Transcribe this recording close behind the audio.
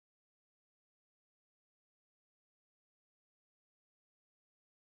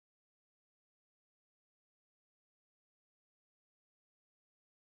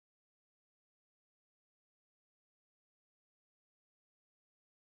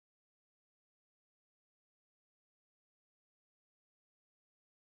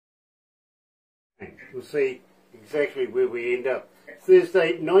We'll see exactly where we end up.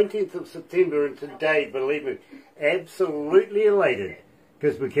 Thursday, 19th of September, and today, believe me, absolutely elated,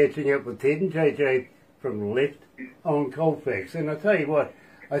 because we're catching up with Ted and JJ from Left on Colfax. And I tell you what,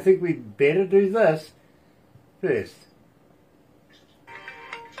 I think we'd better do this first.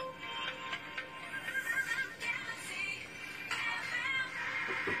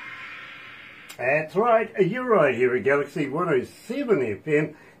 That's right, you're right here at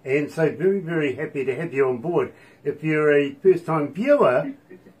galaxy107fm, and so very, very happy to have you on board. If you're a first-time viewer,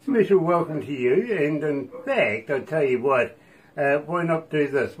 special welcome to you, and in fact, I tell you what, why not do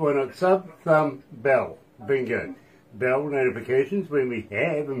this? Why not sub, thumb, bell? Bingo. Bell notifications when we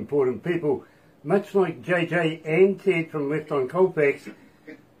have important people, much like JJ and Ted from Left on Colfax.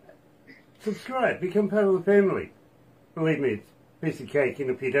 Subscribe, become part of the family. Believe me, it's a piece of cake, and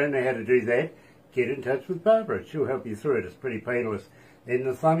if you don't know how to do that, get in touch with Barbara. She'll help you through it. It's pretty painless. And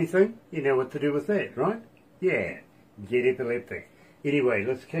the thummy thing, you know what to do with that, right? Yeah, get epileptic. Anyway,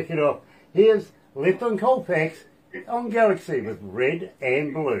 let's kick it off. Here's Left on Colfax on Galaxy with red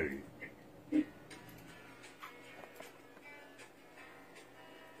and blue.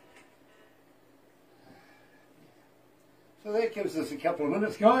 So that gives us a couple of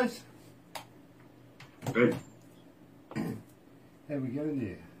minutes, guys. Good. How we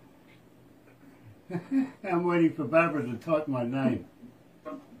going there? I'm waiting for Barbara to type my name.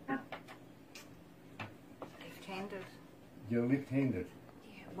 Left-handed. You're left-handed?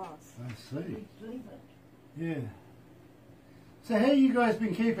 Yeah, it was. I see. Yeah. So how you guys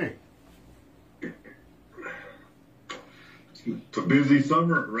been keeping? It's a busy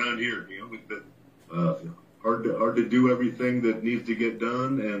summer around here, you know, with the hard to do everything that needs to get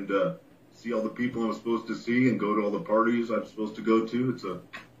done, and see all the people I'm supposed to see and go to all the parties I'm supposed to go to. It's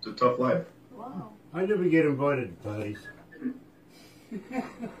a tough life. Wow. I never get invited to parties.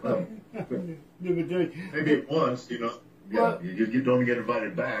 Well, Never do. maybe once, you know. Yeah, Well, you don't get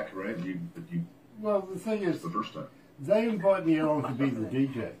invited back, right? well, the thing is, It's the first time. they invite me along to be the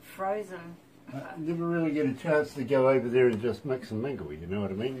DJ. Frozen. I never really get a chance to go over there and just mix and mingle, you know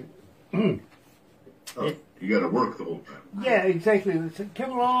what I mean? Oh, you got to work the whole time. Yeah, exactly. They said,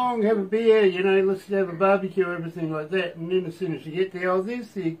 come along, have a beer, you know, let's have a barbecue, everything like that. And then as soon as you get there, oh,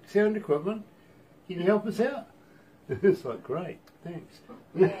 there's the sound equipment. Can you help us out? It's like, great, thanks.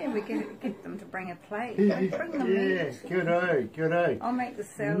 Yeah, we can get them to bring a plate. Bring them Yeah, meat. good-o, good-o. I'll make the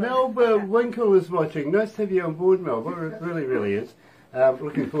salad. Melba Winkle is watching. Nice to have you on board, Melba. It really, really is.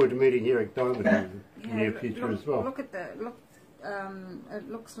 Looking forward to meeting Eric Diamond in the near future look, as well. Look at the look. It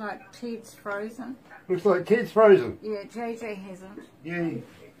looks like Ted's frozen. Looks like Ted's frozen. Yeah, JJ hasn't. Yeah,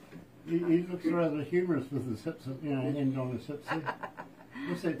 he looks rather humorous with his hips, you know, hand on his hips there.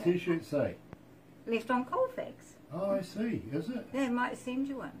 What's that T-shirt say? Left on Colfax. Oh, I see. Is it? They might send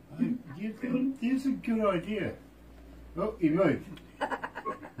you one. Here's a good idea. Oh, he moved.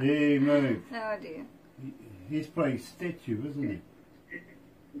 He moved. No idea. He's playing statue, isn't he?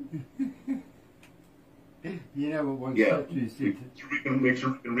 You know what one statue said? Make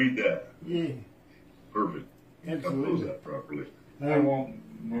sure we can read that. Yeah, Perfect. Compose absolutely. that properly. I won't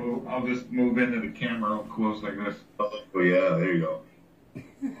move. I'll just move into the camera up close like this. Oh yeah, there you go.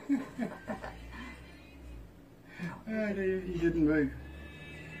 Oh, he didn't move.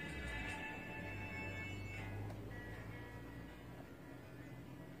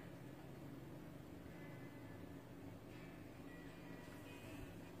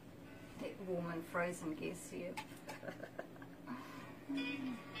 That warm and frozen guess here.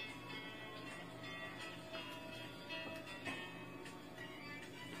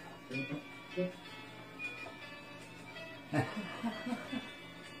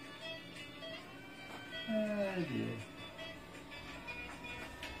 Oh dear.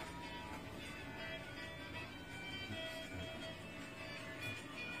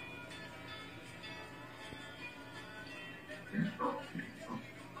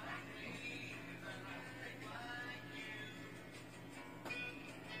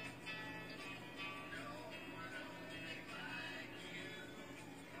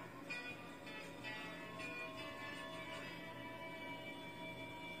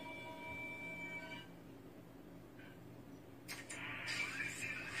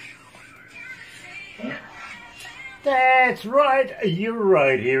 That's right, you're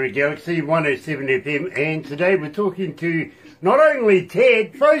right here at Galaxy107fm, and today we're talking to not only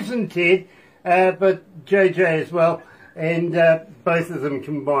Ted, Frozen Ted, but JJ as well, and both of them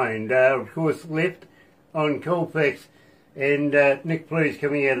combined. Of course, Left on Colfax, and Nick Blues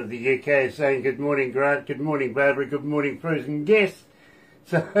coming out of the UK saying good morning Grant, good morning Barbara, good morning Frozen guests.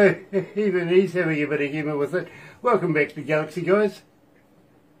 So even he's having a bit of humour with it. Welcome back to Galaxy, guys.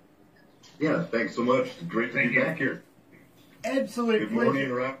 Yeah, thanks so much. Great to be back here. Absolute Good pleasure.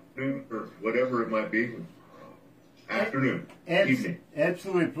 morning or afternoon or whatever it might be. Afternoon, evening.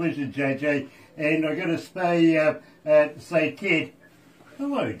 Absolute pleasure, JJ. And I've got to say, Ted.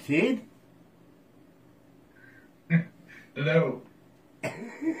 Hello, Ted. Hello.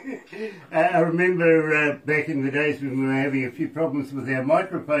 I remember back in the days when we were having a few problems with our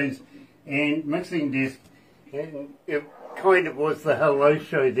microphones and mixing desk, and it kind of was the hello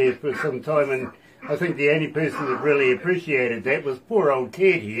show there for some time, and I think the only person that really appreciated that was poor old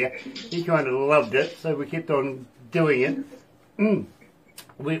Ted here. He kind of loved it, so we kept on doing it.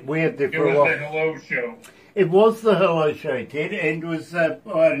 We had there for a while. It was the hello show. It was the hello show, Ted, and it was, I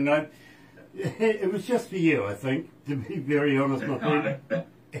don't know, it was just for you, I think, to be very honest, my friend.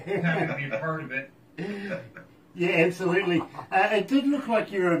 Happy to be a part of it. Yeah, absolutely. It did look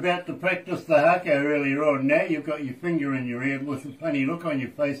like you were about to practice the haka earlier on. Now you've got your finger in your ear with a funny look on your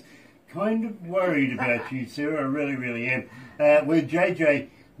face. Kind of worried about you, sir. I really, really am. With JJ,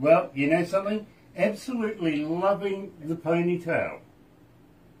 well, you know something? Absolutely loving the ponytail.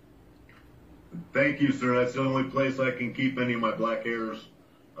 Thank you, sir. That's the only place I can keep any of my black hairs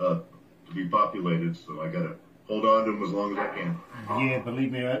to be populated, so I got to hold on to them as long as I can. Yeah,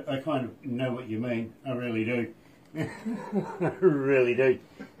 believe me, I kind of know what you mean. I really do. I really do.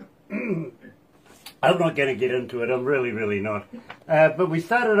 I'm not going to get into it. I'm really, really not. But we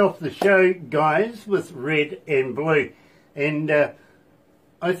started off the show, guys, with red and blue. And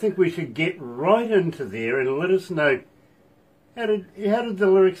I think we should get right into there and let us know how did the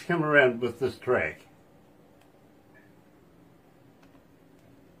lyrics come around with this track?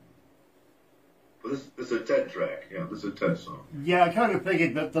 Well, this is a Ted track. Yeah, this is a Ted song. Yeah, I kind of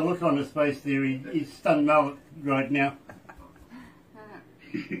figured, but the look on his face there, he's stunned mullet right now.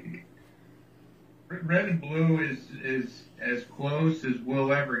 Red and blue is as close as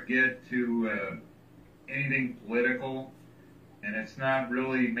we'll ever get to anything political, and it's not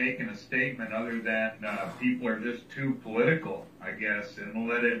really making a statement other than people are just too political, I guess, and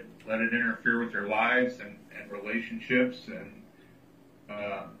let it interfere with their lives and relationships. And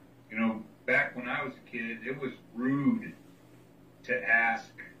you know, back when I was a kid, it was rude to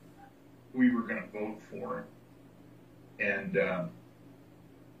ask who we were going to vote for, and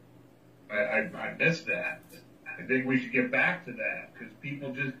I miss that. I think we should get back to that because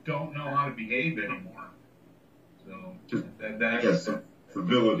people just don't know how to behave anymore. So that's yes,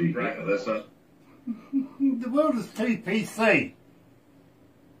 civility. Right. Yeah, that's not. The world is too PC.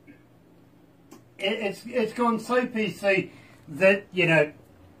 It's gone so PC that, you know,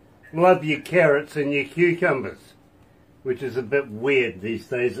 love your carrots and your cucumbers, which is a bit weird these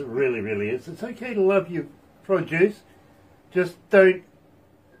days. It really, really is. It's okay to love your produce, just don't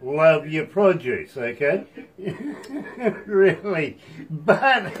love your produce, okay? Really.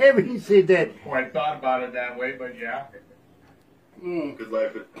 But having said that... Well, I thought about it that way, but yeah. Good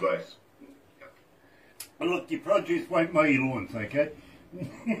life advice. Look, your produce won't mow your lawns, okay?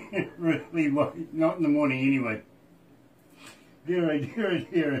 Really won't. Not in the morning anyway. Here,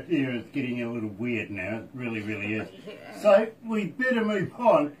 it's getting a little weird now. It really, really is. So, we better move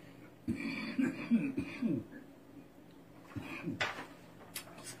on.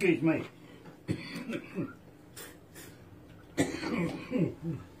 Excuse me.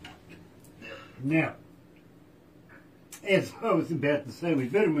 Now, as I was about to say, we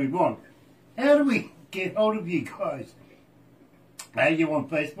better move on. How do we get hold of you guys? Are you on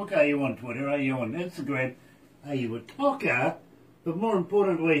Facebook? Are you on Twitter? Are you on Instagram? Are you a talker? But more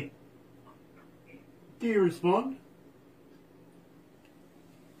importantly, do you respond?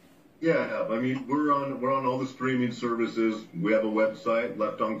 Yeah, I mean, we're on all the streaming services. We have a website,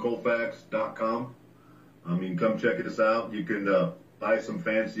 leftoncolfax.com. I mean, come check us out. You can buy some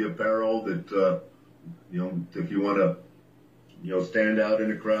fancy apparel that, you know, if you want to, you know, stand out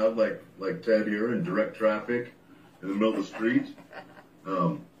in a crowd like Ted here and direct traffic in the middle of the street.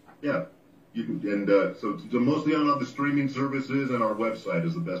 Yeah, you can, and so mostly on all the streaming services, and our website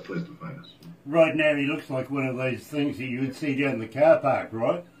is the best place to find us. Right now, he looks like one of those things that you would see down the car park,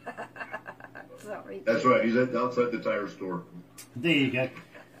 right? Sorry. That's right. He's outside the tire store. There you go.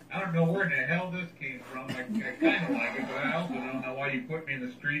 I don't know where in the hell this came from. I kind of like it, but I also don't know why you put me in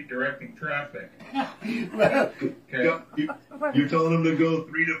the street directing traffic. Well, Okay. Yeah, you're telling him to go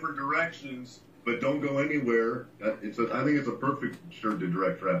 3 different directions, but don't go anywhere. I think it's a perfect shirt to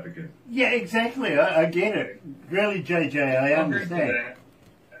direct traffic in. yeah, exactly. I get it. Really, JJ, I I'll agree to understand. that.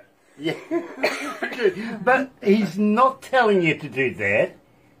 Yeah. But he's not telling you to do that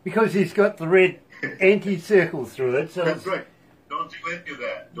because he's got the red anti-circle through it. So That's it's, right. Don't do any of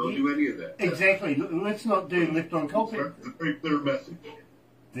that. Don't do any of that. exactly. Let's not do left on Colfax. It's a very clear message.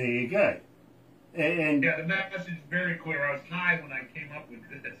 There you go. And yeah, the message is very clear. I was high when I came up with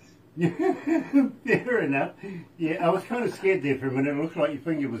this. fair enough. Yeah, I was kind of scared there for a minute. It looked like your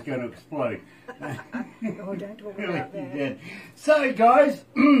finger was going to explode. Oh, don't talk Really about that. did. So, guys,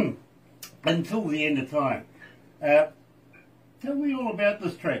 until the end of time, tell me all about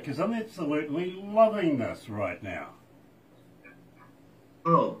this track, because I'm absolutely loving this right now.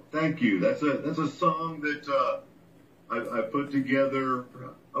 Oh, thank you. That's a song that I put together.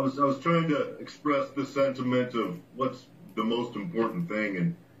 I was trying to express the sentiment of what's the most important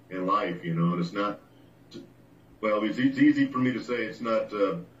thing in life, you know. And it's not, well, it's easy for me to say it's not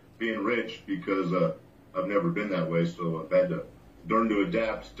being rich, because I've never been that way. So I've had to learn to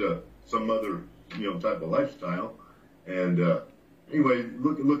adapt to some other, you know, type of lifestyle. And anyway,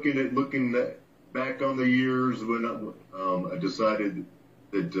 looking back on the years when I decided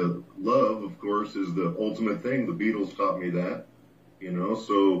that love, of course, is the ultimate thing. The Beatles taught me that, you know.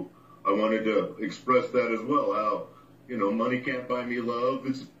 So I wanted to express that as well. How, you know, money can't buy me love.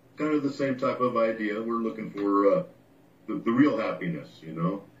 It's kind of the same type of idea. We're looking for the real happiness, you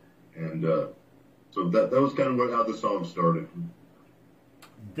know. And so that was kind of how the song started.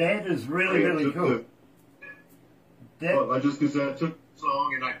 That is really cool. Well, I just because I took the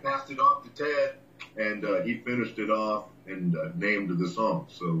song and I passed it off to Ted, and he finished it off and named the song.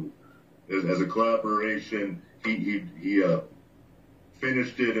 So as a collaboration, he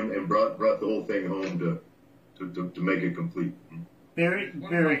finished it and brought the whole thing home to make it complete. Very One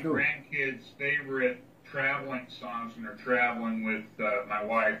very of my cool. grandkids' favorite traveling songs when they're traveling with my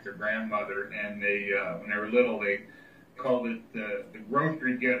wife, their grandmother, and they when they were little, they called it the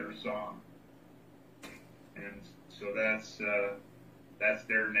grocery getter song, and so that's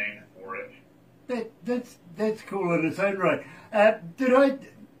their name for it. That's cool in its own right.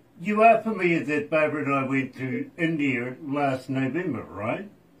 You are familiar that Barbara and I went to India last November, right?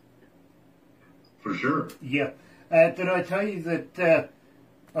 For sure. Yeah. Did I tell you that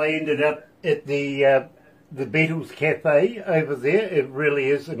I ended up at the Beatles Cafe over there? It really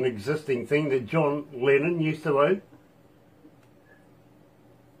is an existing thing that John Lennon used to own.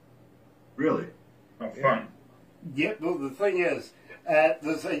 Really? Oh, fun. Yep, well, the thing is,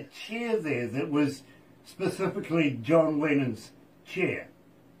 there's a chair there that was specifically John Lennon's chair.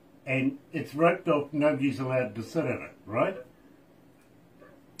 And it's roped off, nobody's allowed to sit in it, right?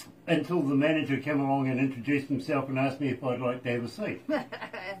 Until the manager came along and introduced himself and asked me if I'd like to have a seat.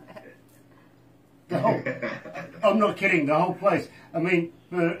 I'm not kidding, the whole place. I mean,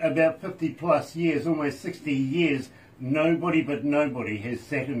 for about 50 plus years, almost 60 years, nobody but nobody has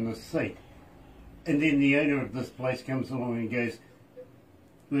sat in this seat. And then the owner of this place comes along and goes,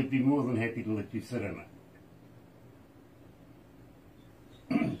 we'd be more than happy to let you sit in it.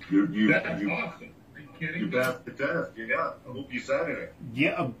 That's awesome. Are you kidding? You passed the test. Yeah. I hope you sat in it.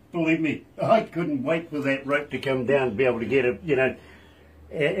 Yeah, believe me, I couldn't wait for that rope to come down and be able to get it, you know.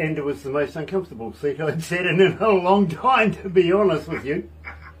 And it was the most uncomfortable seat I'd sat in a long time, to be honest with you.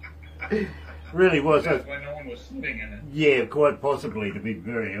 Really was. That's why no one was sitting in it. Yeah, quite possibly, to be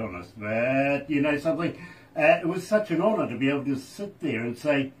very honest. But, you know something, it was such an honour to be able to sit there and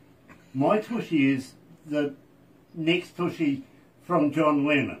say, my tushy is the next tushy from John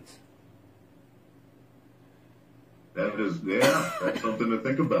Lennon's. That is, yeah, that's something to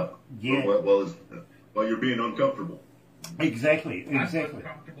think about. Yeah. While you're being uncomfortable. Exactly. I'm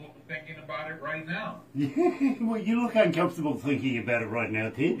uncomfortable thinking about it right now. Well, you look uncomfortable thinking about it right now,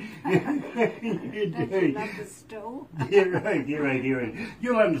 Ted. Don't you love the stool? You're right.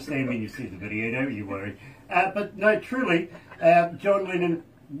 You'll understand when you see the video, don't you worry. But no, truly, John Lennon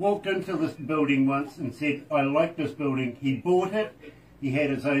walked into this building once and said, I like this building. He bought it. He had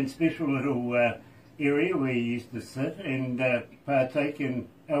his own special little area where he used to sit and partake in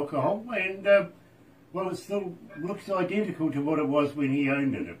alcohol. And, well, it still looks identical to what it was when he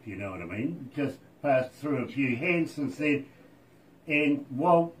owned it, if you know what I mean. Just passed through a few hands since then. And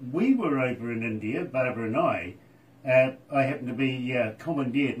while we were over in India, Barbara and I happened to be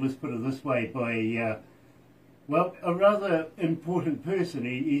commandeered, let's put it this way, by, well, a rather important person.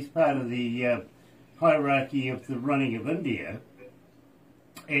 He's part of the hierarchy of the running of India.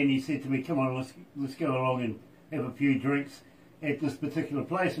 And he said to me, come on, let's go along and have a few drinks at this particular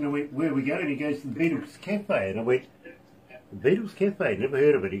place. And I went, where are we going? And he goes, to the Beatles Cafe. And I went, the Beatles Cafe? Never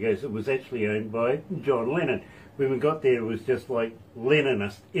heard of it. He goes, it was actually owned by John Lennon. When we got there, it was just like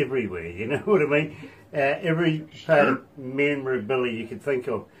Lennonist everywhere, you know what I mean? Every part of memorabilia you could think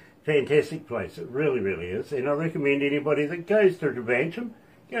of. Fantastic place. It really, really is. And I recommend anybody that goes to Travancham,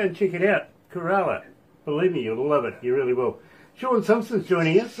 go and check it out. Kerala. Believe me, you'll love it. You really will. Sean Simpson's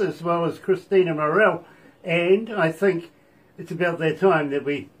joining us, as well as Christina Morell. And I think it's about that time that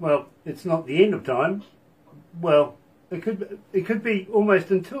well, it's not the end of time. Well, it could be almost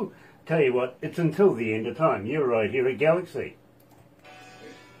until, tell you what, it's until the end of time. You're right here at Galaxy.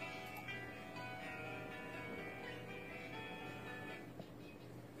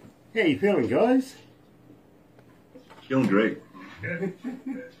 How you feeling, guys? Feeling great.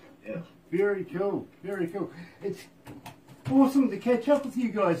 Yeah. Very cool, very cool. It's awesome to catch up with you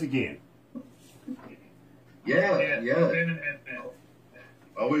guys again. Yeah. Been a minute.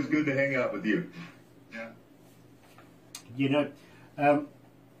 Always good to hang out with you. Yeah. You know,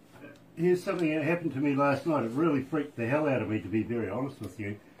 here's something that happened to me last night. It really freaked the hell out of me, to be very honest with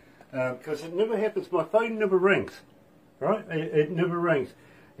you. Because it never happens. My phone never rings, right? It never rings.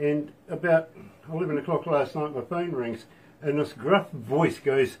 And about 11 o'clock last night, my phone rings, and this gruff voice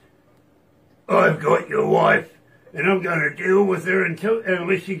goes, "I've got your wife, and I'm going to deal with her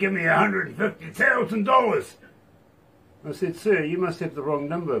unless you give me $150,000. I said, "Sir, you must have the wrong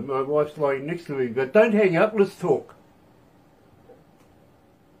number. My wife's lying next to me, but don't hang up, let's talk."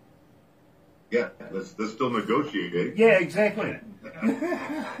 Yeah, let's still negotiate, eh? Yeah, exactly. Don't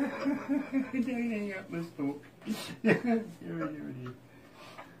hang up, let's talk.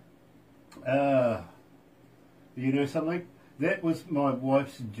 You know something? That was my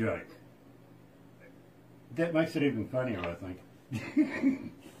wife's joke. That makes it even funnier, I think.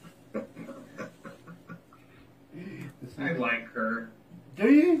 I like her.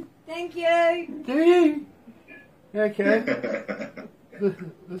 Do you? Thank you. Do you? Okay.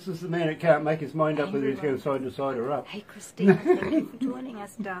 This is the man that can't make his mind up whether he's going side to side or up. Hey, Christine, thank you for joining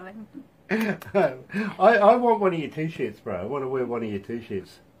us, darling. I want one of your t-shirts, bro. I want to wear one of your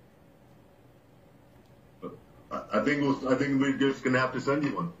t-shirts. I think we're just gonna have to send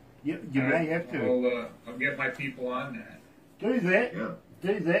you one. You may have to. I'll get my people on that. Do that. Yeah.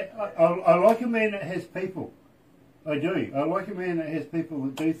 Do that. I like a man that has people. I do. I like a man that has people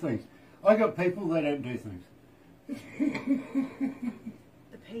that do things. I got people that don't do things.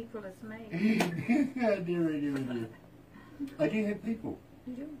 The people is me. Dear. I do have people.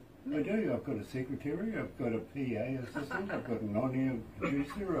 You do? I do. I've got a secretary, I've got a PA assistant, I've got an on-air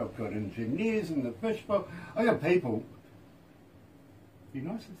producer, I've got engineers in the fishbowl. I got people. It'd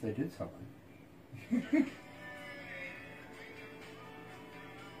be nice if they did something.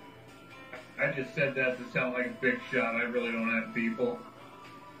 I just said that to sound like a big shot. I really don't have people.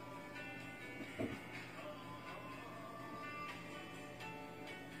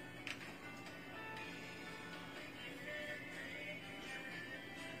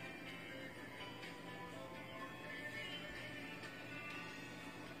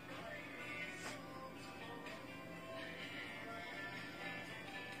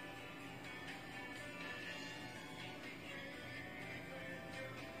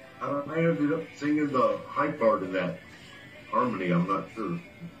 I ended up singing the high part in that harmony. I'm not sure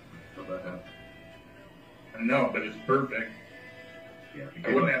how that happened. I know, but it's perfect. Yeah,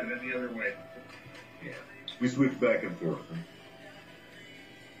 I wouldn't have it any other way. Yeah, we switch back and forth.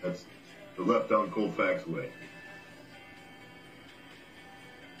 That's the left on Colfax way.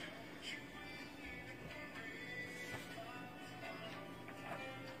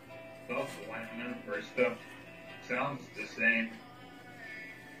 Well, the lineman for stuff sounds the same.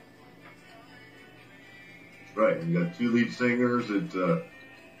 Right, and you got two lead singers. It's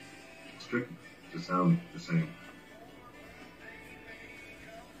tricky to sound the same.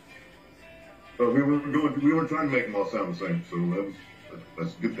 But we were trying to make them all sound the same, so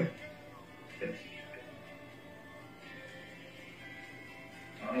that's a good thing. Yes.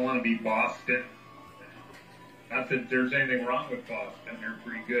 I don't want to be Boston. Not that there's anything wrong with Boston. They're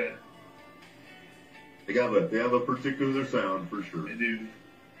pretty good. They have a particular sound for sure. They do.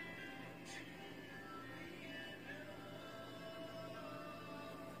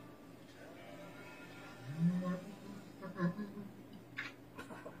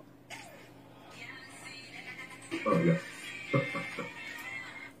 Oh yeah.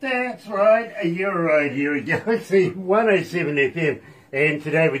 That's right, you're right here at Galaxy 107 FM, and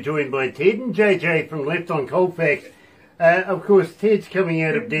today we're joined by Ted and JJ from Left on Colfax. Of course, Ted's coming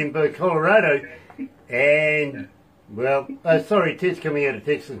out of Denver, Colorado, and, well, sorry, Ted's coming out of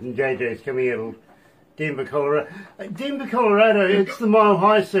Texas and JJ's coming out of Denver, Colorado. Denver, Colorado, it's the Mile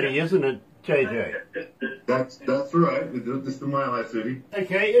High City, isn't it, JJ? That's right. It's the Mile High City.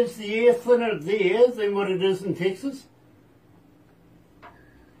 Okay, is the air thinner there than what it is in Texas?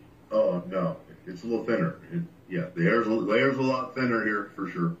 Oh no, it's a little thinner. Yeah, the air's a lot thinner here for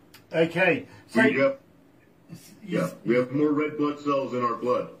sure. Okay, so we have more red blood cells in our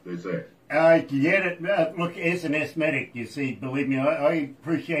blood. They say. I get it. Look, as an asthmatic, you see, believe me, I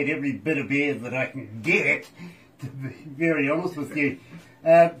appreciate every bit of air that I can get to be very honest with you.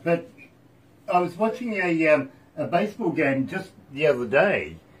 But I was watching a baseball game just the other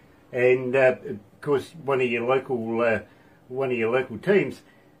day, and of course one of your local teams,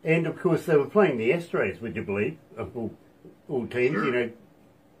 and of course they were playing the Astros. Would you believe, of all teams, Sure. you know,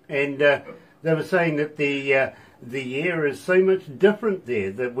 and they were saying that the air is so much different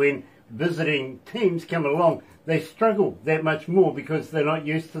there that when visiting teams come along, they struggle that much more because they're not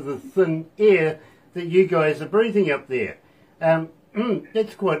used to the thin air that you guys are breathing up there.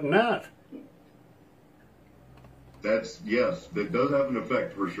 That's quite an art. Yes, that does have an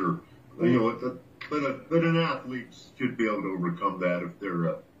effect for sure. You know, but an athlete should be able to overcome that if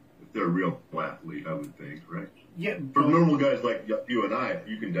they're a real athlete, I would think, right? Yeah. For normal guys like you and I,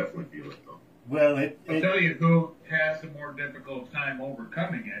 you can definitely feel it though. Well, I'll tell you who has a more difficult time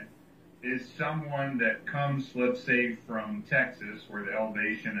overcoming it is someone that comes, let's say, from Texas, where the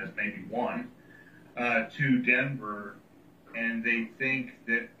elevation is maybe 1, to Denver, and they think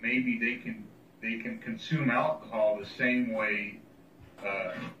that maybe they can consume alcohol the same way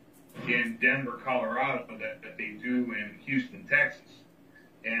in Denver, Colorado, that they do in Houston, Texas,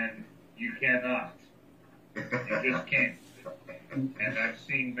 and you cannot. You just can't. And I've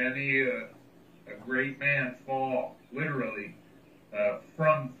seen many a great man fall literally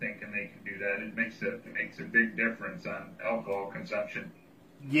from thinking they can do that. It makes a big difference on alcohol consumption.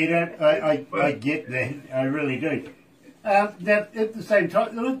 you know, I get that. I really do. Now, at the same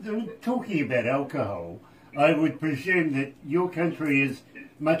time, talking about alcohol, I would presume that your country is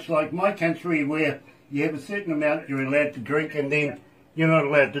much like my country, where you have a certain amount you're allowed to drink, and then you're not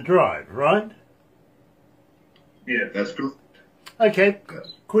allowed to drive, right? Yeah. That's correct. Okay,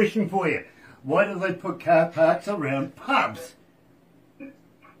 Yes. question for you. Why do they put car parks around pubs?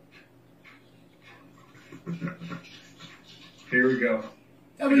 Here we go.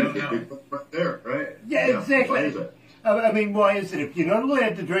 I mean, Right there, right? yeah, Why exactly. is that? I mean, why is it if you're not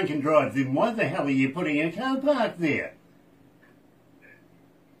allowed to drink and drive, then why the hell are you putting a car park there?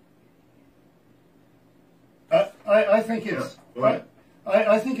 I think it's Yeah,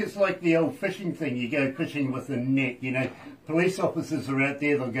 I think it's like the old fishing thing. You go fishing with a net. You know, police officers are out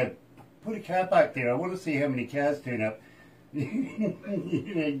there. They'll go, put a car park there. I want to see how many cars turn up.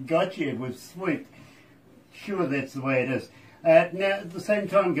 You know, gotcha with swoop. Sure, that's the way it is. Now, at the same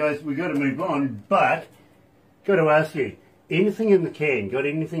time, guys, we've got to move on. But got to ask you, anything in the can? Got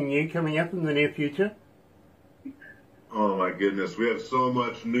anything new coming up in the near future? Oh my goodness, we have so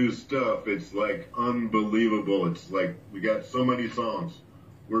much new stuff. It's like unbelievable. It's like we got so many songs.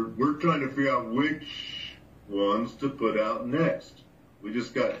 We're trying to figure out which ones to put out next. We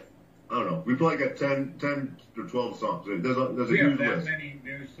just got, I don't know. We probably got 10 or 12 songs. There's a We have huge that list. many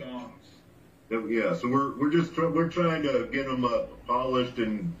new songs. Yeah, so we're trying to get them polished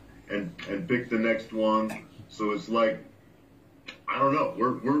and pick the next one. So it's like, I don't know.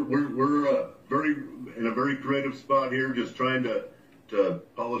 We're very in a very creative spot here, just trying to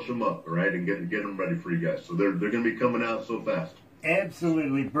polish them up, right, and get them ready for you guys. So they're going to be coming out so fast.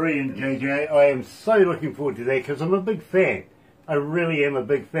 Absolutely brilliant, JJ. I am so looking forward to that because I'm a big fan. I really am a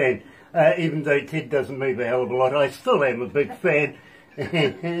big fan. Even though Ted doesn't move a hell of a lot, I still am a big fan.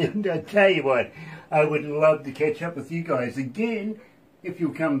 And I tell you what, I would love to catch up with you guys again if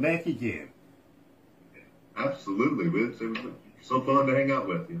you'll come back again. Absolutely, it was so fun to hang out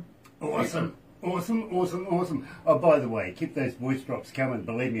with you. Awesome. Awesome. Oh, by the way, keep those voice drops coming.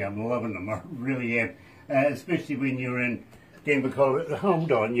 Believe me, I'm loving them. I really am. Especially when you're in Denver, Colorado.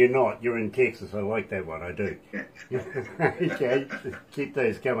 Hold on, you're not. You're in Texas. I like that one. I do. Okay, keep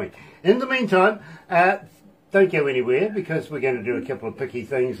those coming. In the meantime, don't go anywhere because we're going to do a couple of picky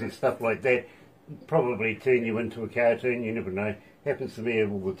things and stuff like that. Probably turn you into a cartoon. You never know. Happens to me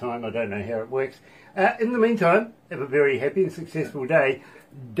all the time. I don't know how it works. In the meantime, have a very happy and successful day.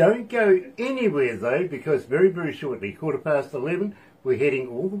 Don't go anywhere though, because very, very shortly, 11:15, we're heading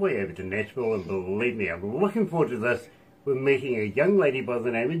all the way over to Nashville, and believe me, I'm looking forward to this. We're meeting a young lady by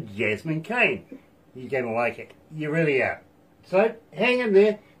the name of Jasmine Kane. You're going to like it. You really are. So, hang in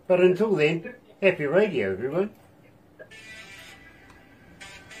there. But until then, happy radio, everyone.